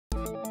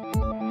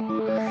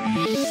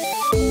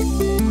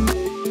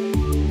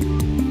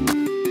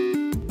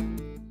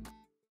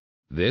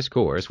This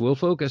course will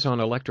focus on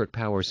electric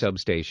power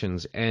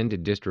substations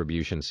and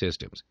distribution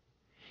systems.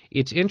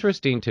 It's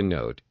interesting to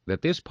note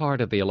that this part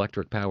of the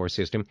electric power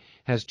system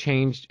has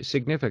changed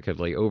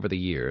significantly over the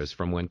years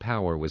from when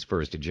power was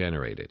first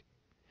generated.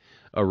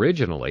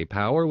 Originally,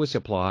 power was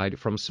supplied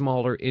from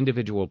smaller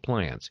individual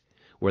plants,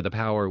 where the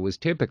power was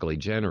typically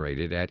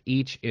generated at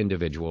each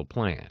individual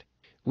plant.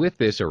 With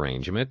this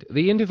arrangement,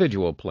 the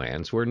individual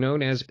plants were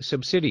known as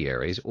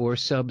subsidiaries or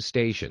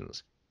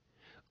substations.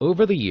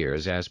 Over the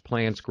years, as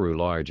plants grew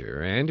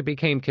larger and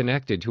became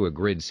connected to a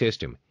grid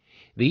system,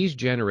 these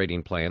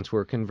generating plants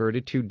were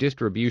converted to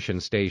distribution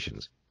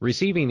stations,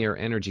 receiving their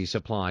energy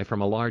supply from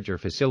a larger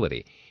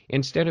facility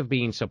instead of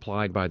being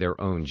supplied by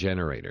their own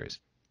generators.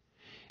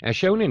 As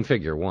shown in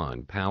Figure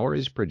 1, power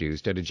is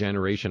produced at a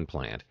generation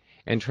plant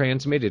and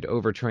transmitted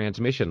over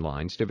transmission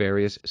lines to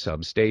various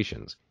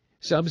substations.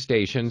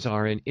 Substations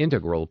are an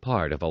integral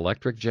part of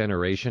electric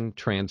generation,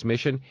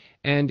 transmission,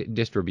 and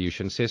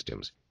distribution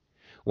systems.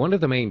 One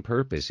of the main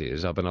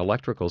purposes of an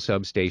electrical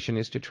substation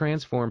is to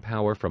transform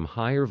power from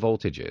higher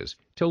voltages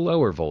to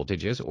lower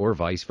voltages or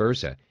vice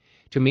versa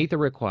to meet the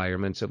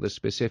requirements of the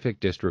specific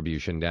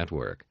distribution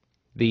network.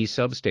 These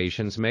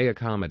substations may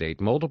accommodate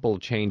multiple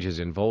changes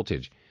in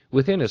voltage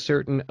within a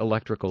certain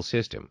electrical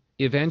system,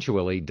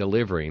 eventually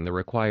delivering the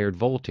required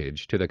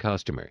voltage to the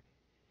customer.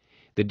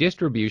 The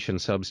distribution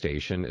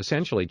substation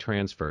essentially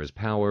transfers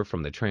power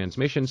from the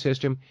transmission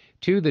system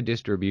to the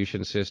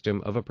distribution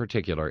system of a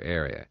particular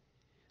area.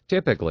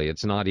 Typically,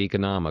 it's not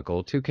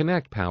economical to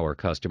connect power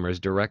customers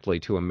directly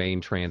to a main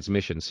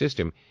transmission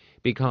system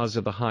because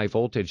of the high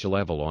voltage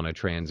level on a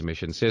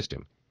transmission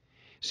system.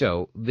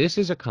 So, this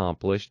is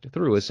accomplished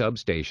through a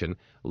substation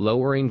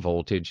lowering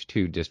voltage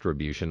to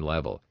distribution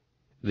level.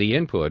 The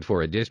input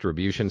for a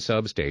distribution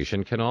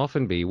substation can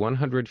often be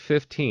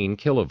 115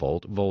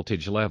 kilovolt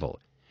voltage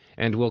level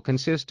and will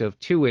consist of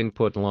two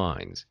input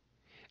lines.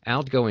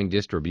 Outgoing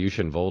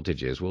distribution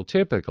voltages will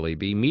typically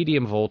be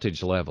medium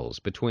voltage levels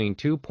between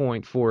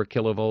 2.4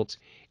 kilovolts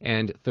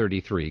and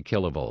 33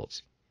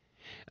 kilovolts.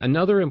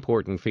 Another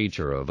important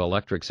feature of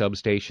electric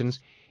substations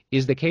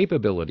is the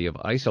capability of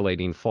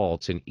isolating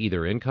faults in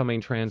either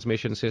incoming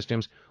transmission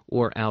systems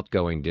or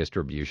outgoing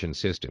distribution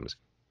systems.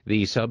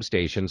 These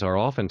substations are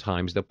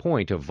oftentimes the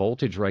point of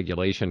voltage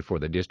regulation for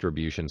the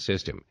distribution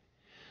system.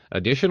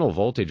 Additional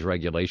voltage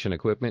regulation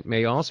equipment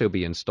may also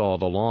be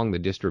installed along the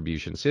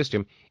distribution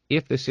system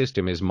if the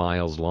system is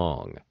miles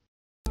long.